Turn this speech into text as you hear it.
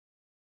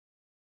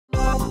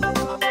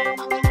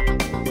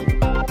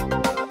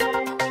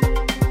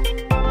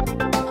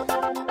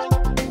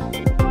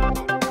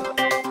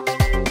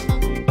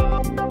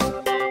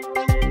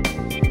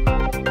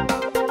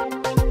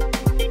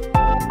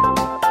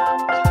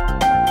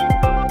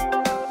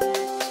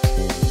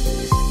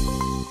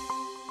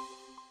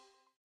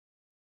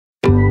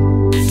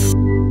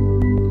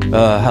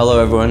Hello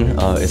everyone,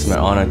 it's my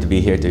honor to be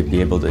here to be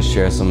able to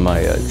share some of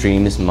my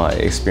dreams, my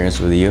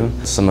experience with you.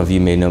 Some of you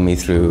may know me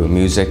through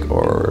music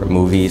or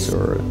movies,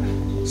 or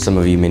some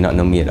of you may not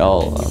know me at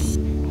all.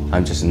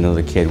 I'm just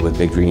another kid with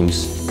big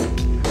dreams.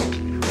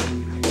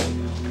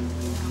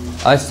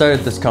 I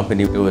started this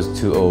company, it was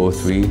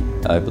 2003,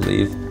 I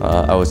believe.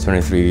 I was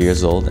 23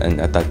 years old,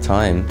 and at that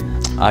time,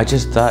 I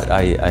just thought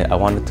I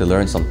wanted to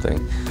learn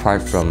something.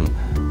 Apart from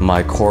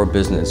my core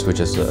business,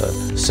 which is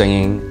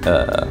singing,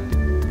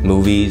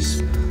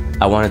 movies,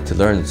 I wanted to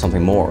learn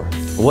something more.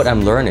 What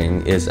I'm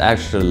learning is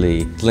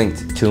actually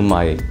linked to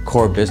my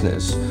core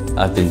business.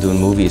 I've been doing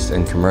movies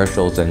and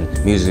commercials and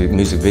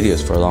music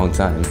videos for a long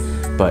time,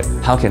 but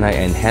how can I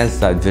enhance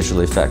that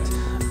visual effect?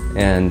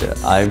 And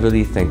I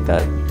really think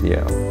that, you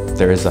know,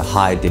 there is a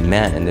high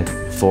demand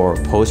for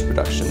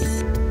post-production,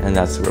 and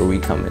that's where we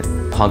come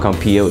in. Hong Kong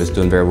PO is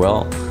doing very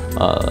well.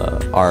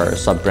 Our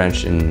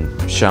sub-branch in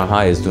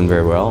Shanghai is doing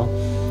very well.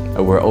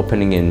 We're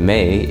opening in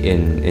May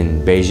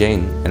in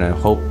Beijing, and I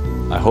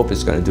hope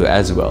it's going to do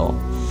as well.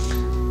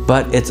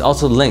 But it's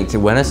also linked.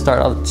 When I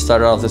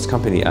started off this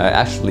company,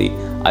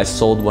 I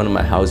sold one of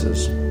my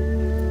houses,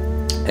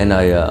 and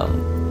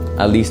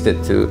I leased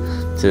it to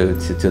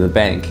the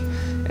bank,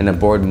 and I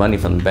borrowed money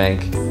from the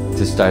bank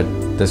to start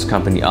this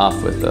company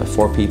off with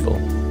 4 people,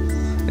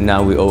 and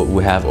now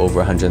we have over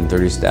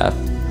 130 staff.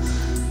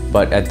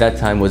 But at that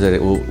time, was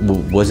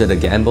it a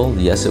gamble?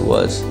 Yes, it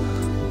was.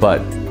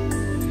 But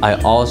I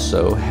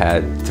also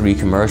had 3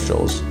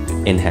 commercials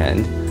in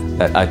hand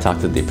that I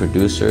talked to the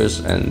producers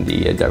and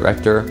the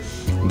director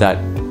that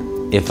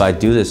if I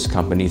do this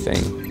company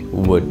thing,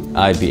 would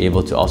I be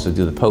able to also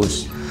do the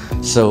post?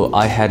 So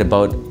I had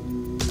about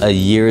a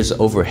year's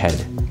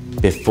overhead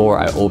before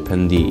I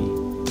opened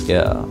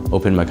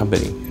my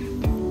company.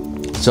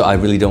 So I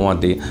really don't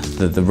want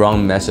the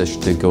wrong message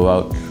to go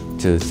out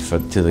to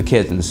the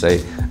kids and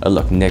say, oh,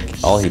 look,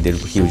 Nick, all he did,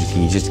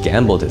 he just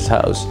gambled his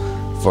house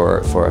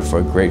for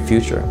a great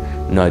future.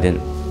 No, I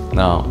didn't.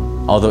 No.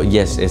 Although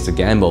yes, it's a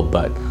gamble,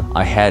 but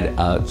I had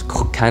a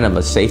kind of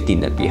a safety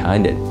net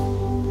behind it.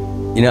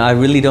 You know, I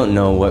really don't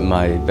know what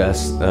my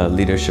best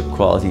leadership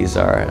qualities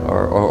are,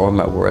 or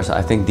my worst.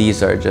 I think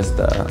these are just,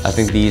 I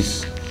think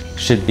these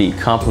should be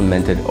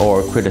complimented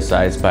or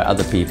criticized by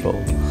other people.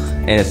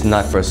 And it's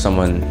not for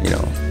someone, you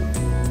know,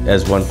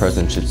 as one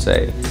person should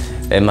say,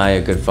 am I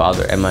a good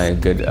father? Am I a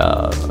good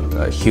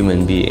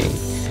human being?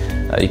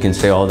 You can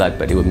say all that,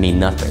 but it would mean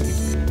nothing.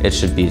 It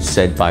should be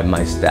said by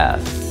my staff.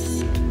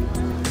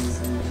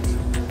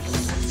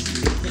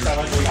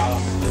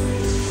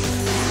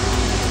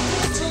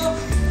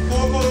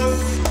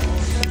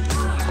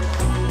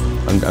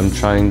 I'm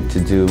trying to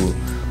do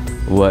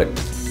what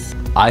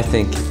I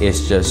think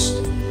is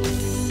just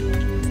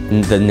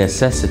the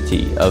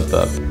necessity of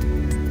a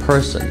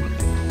person.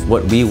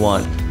 What we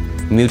want,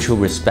 mutual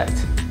respect.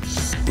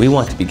 We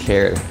want to be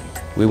cared.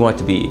 We want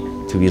to be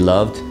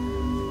loved,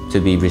 to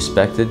be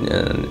respected,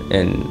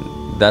 and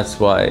that's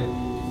why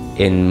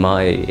in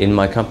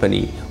my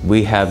company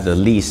we have the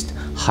least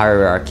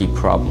hierarchy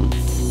problem.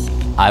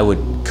 I would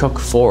cook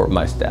for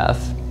my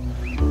staff.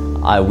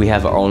 We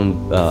have our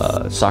own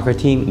soccer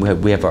team.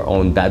 We have our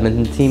own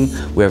badminton team.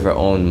 We have our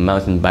own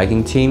mountain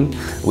biking team.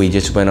 We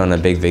just went on a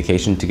big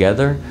vacation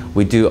together.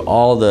 We do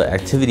all the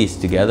activities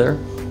together,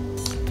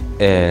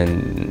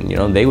 and you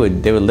know, they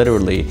would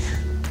literally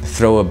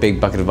throw a big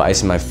bucket of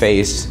ice in my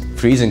face,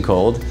 freezing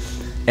cold,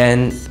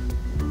 and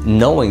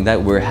knowing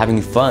that we're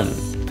having fun.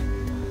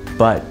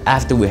 But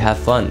after we have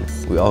fun,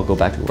 we all go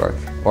back to work.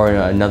 Or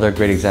another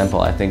great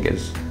example, I think,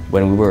 is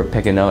when we were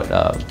picking out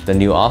the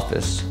new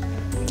office.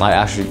 I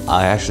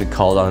actually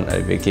called on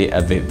a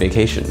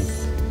vacation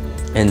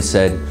and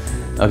said,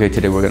 okay,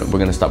 today we're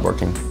gonna stop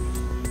working.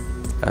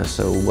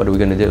 So what are we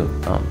gonna do?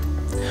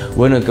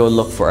 We're gonna go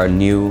look for a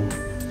new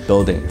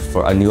building,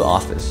 for a new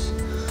office.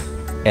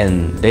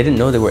 And they didn't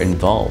know they were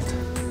involved.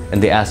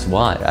 And they asked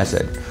why. I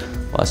said,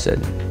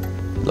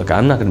 look,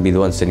 I'm not gonna be the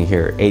one sitting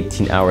here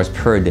 18 hours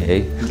per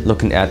day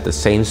looking at the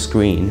same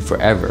screen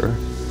forever.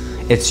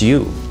 It's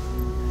you.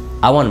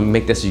 I wanna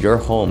make this your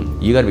home.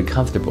 You gotta be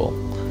comfortable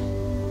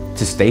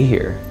to stay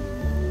here.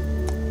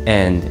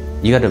 And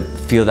you gotta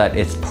feel that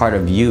it's part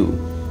of you.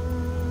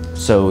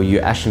 So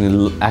you're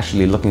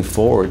actually looking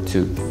forward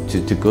to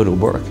go to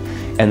work.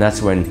 And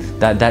that's when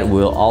that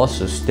will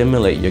also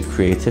stimulate your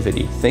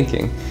creativity,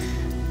 thinking.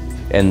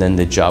 And then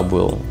the job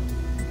will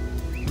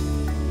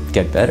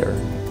get better.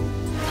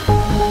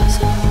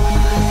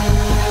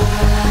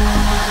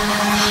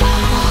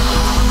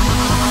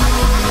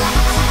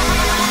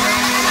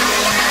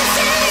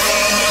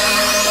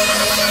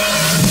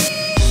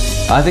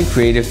 I think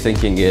creative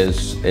thinking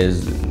is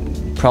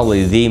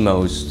probably the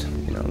most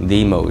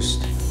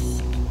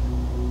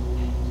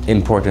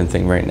important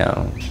thing right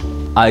now.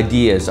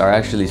 Ideas are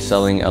actually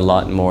selling a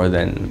lot more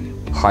than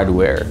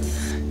hardware.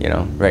 You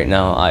know, right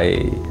now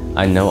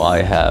I know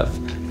I have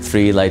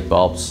 3 light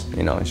bulbs,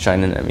 you know,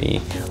 shining at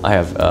me. I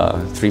have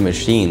 3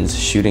 machines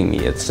shooting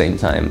me at the same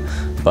time,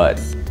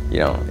 but you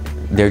know,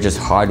 they're just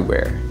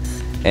hardware.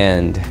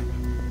 And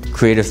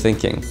creative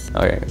thinking.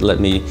 Okay,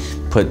 let me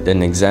put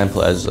an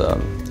example as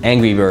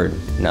Angry Bird.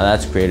 Now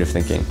that's creative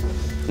thinking.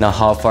 Now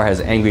how far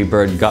has Angry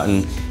Bird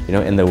gotten,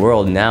 in the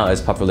world now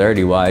as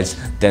popularity-wise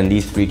than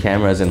these 3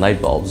 cameras and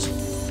light bulbs?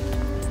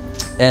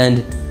 And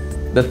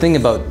the thing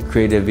about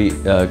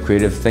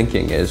creative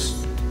thinking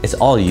is it's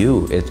all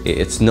you.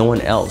 It's no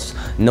one else.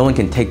 No one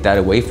can take that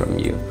away from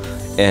you.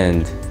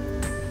 And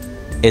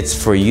it's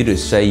for you to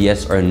say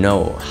yes or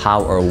no,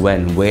 how or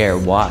when, where,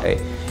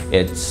 why.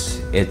 It's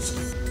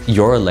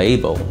your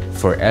label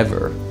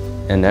forever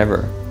and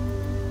ever.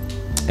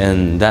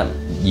 And that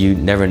you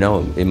never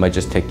know, it might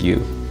just take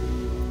you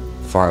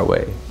far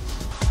away.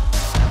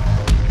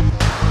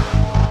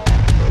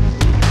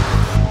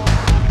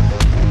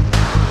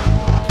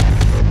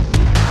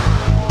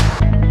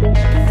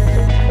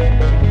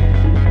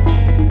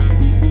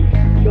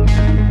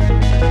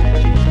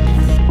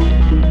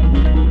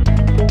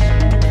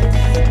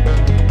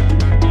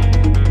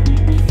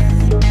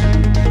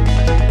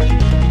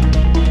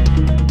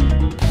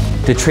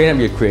 To train up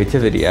your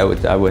creativity, I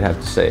would have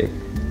to say,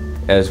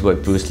 as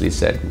what Bruce Lee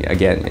said,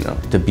 again,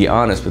 to be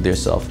honest with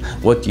yourself.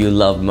 What do you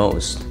love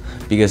most?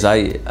 Because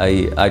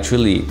I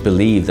truly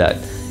believe that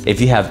if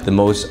you have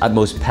the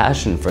utmost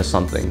passion for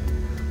something,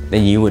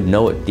 then you would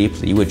know it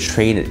deeply. You would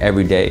train it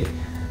every day.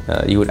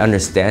 You would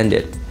understand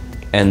it,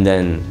 and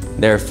then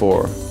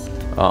therefore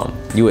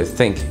you would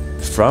think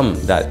from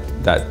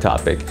that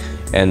topic,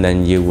 and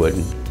then you would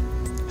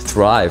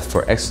thrive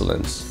for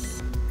excellence.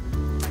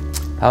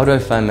 How do I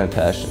find my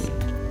passion?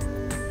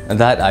 And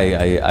that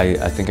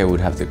I think I would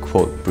have to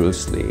quote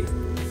Bruce Lee.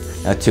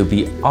 To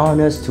be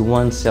honest to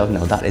oneself,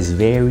 now that is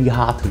very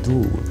hard to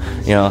do.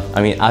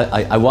 I mean,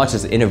 I watch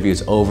his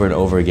interviews over and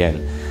over again,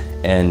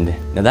 and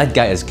now that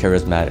guy is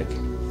charismatic,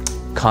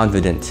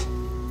 confident,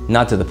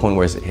 not to the point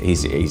where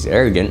he's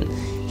arrogant.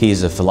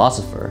 He's a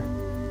philosopher.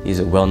 He's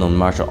a well-known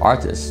martial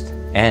artist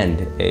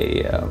and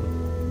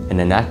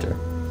an actor.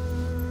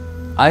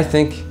 I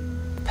think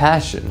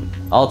passion,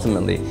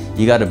 ultimately,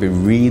 you got to be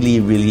really,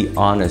 really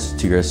honest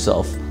to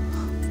yourself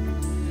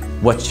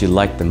what you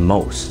like the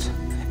most.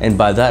 And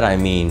by that I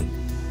mean,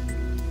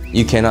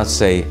 you cannot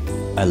say,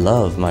 I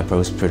love my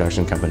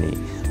post-production company,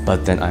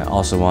 but then I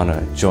also want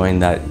to join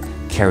that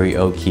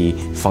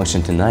karaoke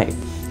function tonight,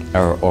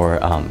 or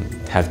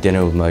have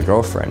dinner with my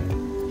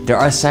girlfriend. There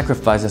are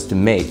sacrifices to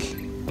make.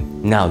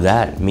 Now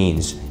that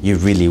means you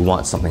really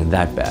want something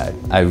that bad.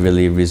 I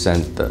really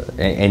resent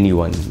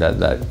anyone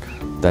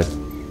that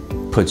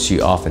puts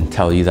you off and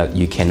tell you that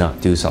you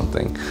cannot do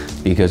something,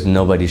 because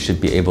nobody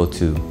should be able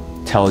to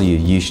tell you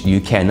you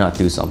cannot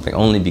do something.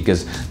 Only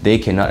because they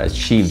cannot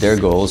achieve their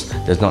goals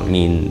does not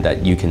mean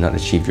that you cannot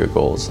achieve your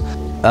goals.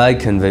 I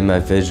convey my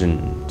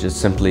vision just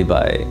simply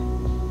by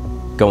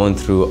going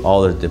through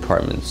all the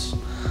departments,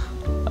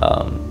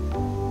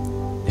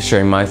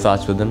 sharing my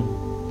thoughts with them,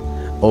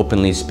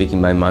 openly speaking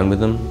my mind with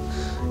them,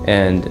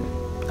 and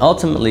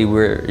ultimately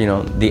we're,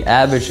 the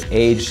average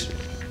age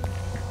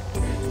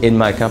in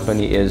my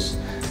company is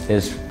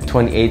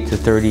 28 to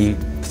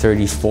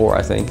 34,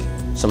 I think,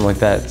 something like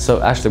that.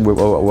 So actually we're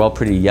all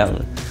pretty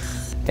young,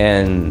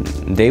 and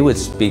they would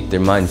speak their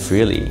mind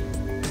freely,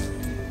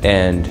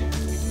 and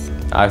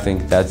I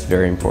think that's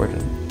very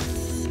important.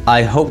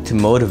 I hope to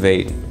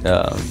motivate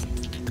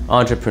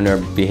entrepreneur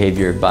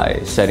behavior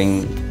by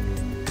setting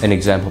an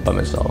example by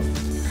myself.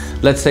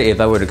 Let's say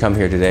if I were to come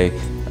here today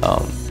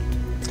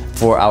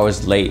 4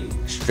 hours late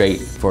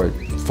straight for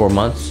 4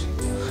 months,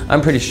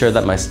 I'm pretty sure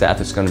that my staff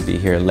is going to be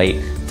here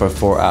late for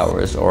 4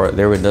 hours, or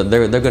they're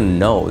going to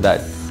know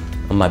that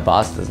my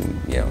boss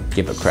doesn't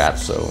give a crap,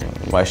 so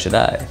why should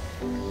I?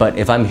 But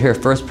if I'm here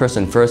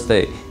first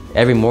day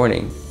every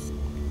morning,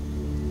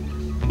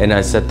 and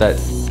I set that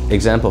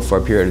example for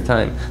a period of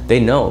time, they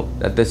know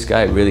that this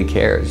guy really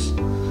cares,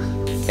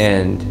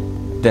 and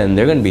then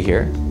they're going to be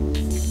here,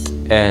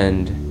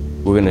 and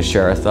we're going to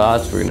share our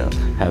thoughts, we're going to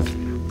have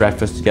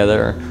breakfast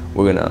together,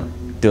 we're going to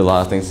do a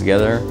lot of things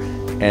together,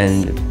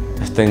 and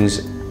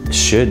things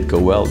should go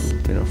well,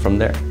 from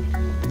there.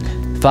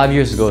 5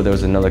 years ago, there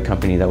was another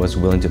company that was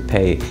willing to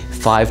pay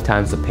 5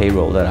 times the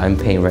payroll that I'm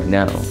paying right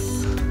now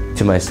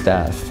to my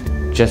staff,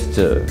 just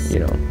to,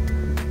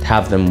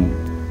 have them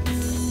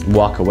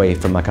walk away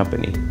from my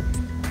company.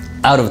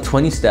 Out of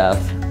 20 staff,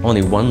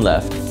 only 1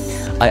 left.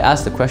 I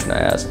asked the question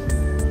I asked,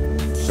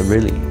 so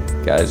really,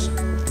 guys,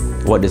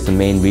 what is the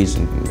main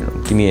reason?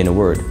 Give me in a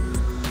word.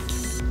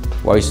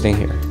 Why are you staying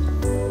here?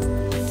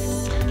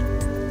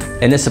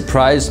 And it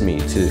surprised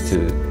me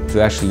to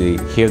actually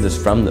hear this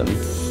from them.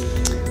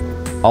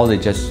 All they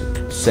just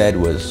said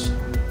was,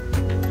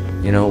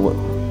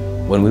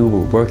 when we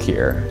work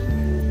here,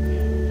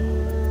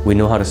 we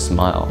know how to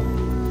smile.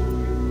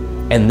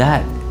 And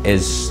that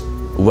is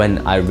when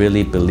I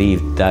really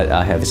believed that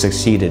I have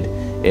succeeded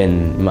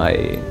in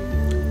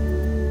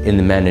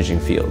the managing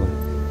field.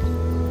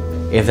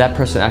 If that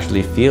person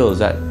actually feels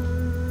that,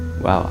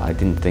 wow, I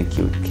didn't think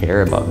he would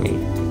care about me,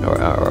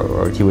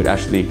 or he would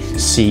actually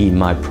see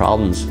my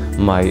problems,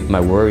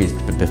 my worries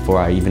before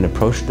I even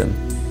approached them,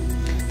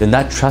 then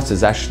that trust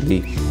is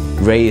actually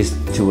raised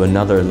to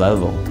another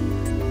level.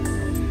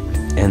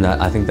 And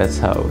I think that's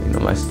how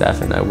my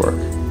staff and I work.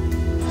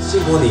 辛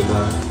苦你们，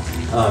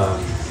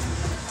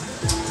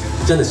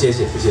真的谢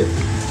谢。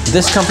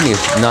 This company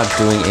is not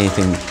doing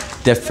anything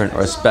different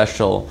or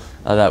special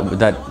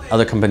that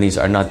other companies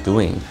are not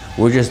doing.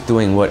 We're just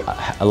doing what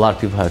a lot of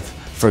people have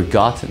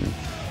forgotten.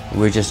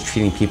 We're just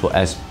treating people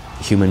as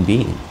human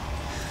beings,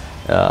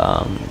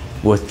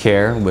 with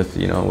care,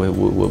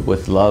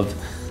 with love.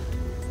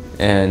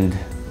 And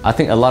I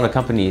think a lot of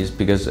companies,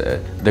 because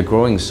they're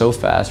growing so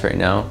fast right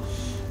now,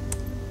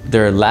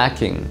 they're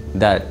lacking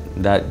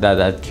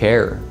that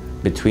care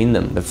between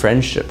them, the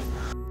friendship.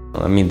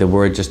 I mean, the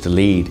word just to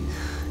lead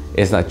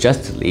is not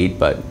just to lead,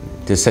 but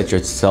to set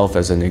yourself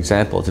as an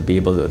example, to be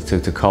able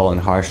to call in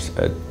harsh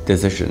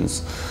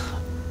decisions,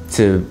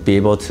 to be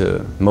able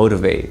to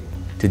motivate,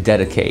 to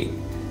dedicate,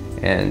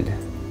 and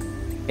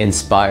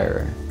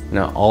inspire.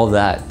 Now, all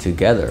that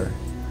together,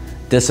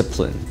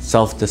 discipline,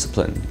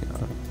 self-discipline,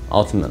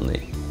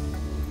 ultimately,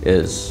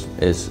 is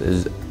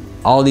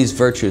all these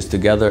virtues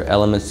together,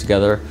 elements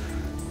together,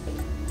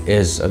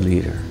 is a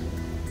leader.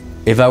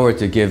 If I were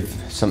to give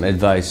some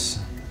advice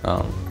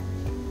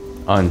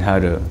on how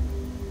to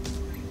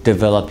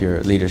develop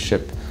your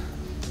leadership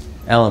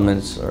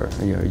elements or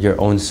your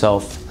own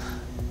self,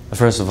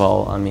 first of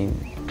all, I mean,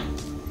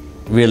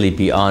 really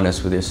be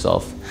honest with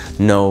yourself.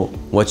 Know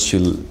what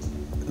you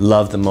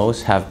love the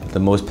most, have the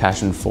most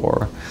passion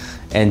for,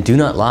 and do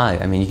not lie.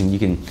 I mean,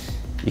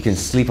 you can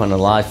sleep on a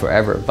lie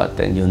forever, but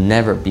then you'll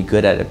never be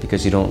good at it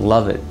because you don't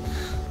love it.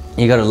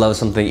 You gotta love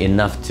something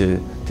enough to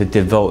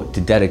devote,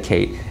 to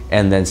dedicate,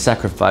 and then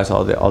sacrifice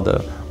all the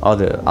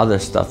other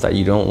stuff that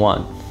you don't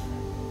want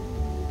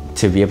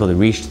to be able to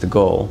reach the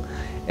goal.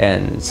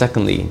 And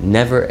secondly,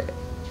 never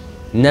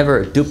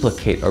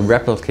duplicate or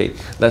replicate.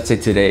 Let's say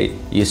today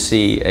you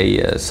see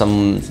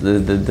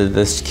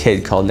this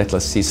kid called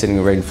Nicholas C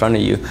sitting right in front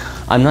of you.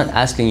 I'm not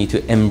asking you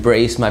to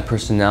embrace my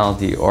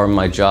personality or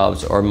my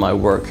jobs or my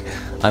work.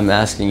 I'm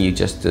asking you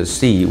just to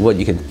see what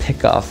you can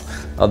pick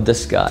off of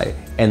this guy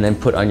and then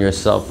put on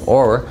yourself,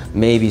 or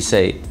maybe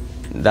say,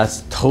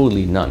 that's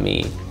totally not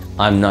me.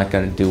 I'm not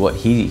gonna do what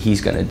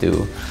he's gonna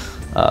do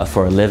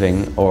for a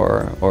living,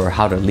 or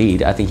how to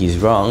lead. I think he's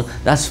wrong.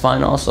 That's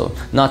fine also.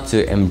 Not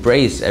to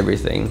embrace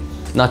everything,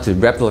 not to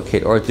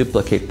replicate or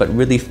duplicate, but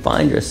really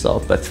find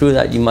yourself. But through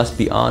that, you must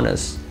be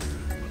honest.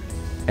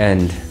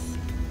 And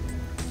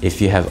if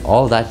you have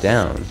all that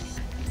down,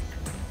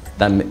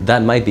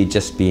 that might be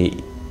just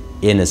be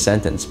in a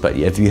sentence, but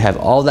if you have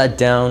all that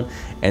down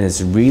and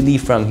it's really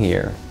from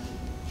here,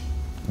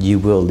 you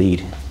will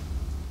lead.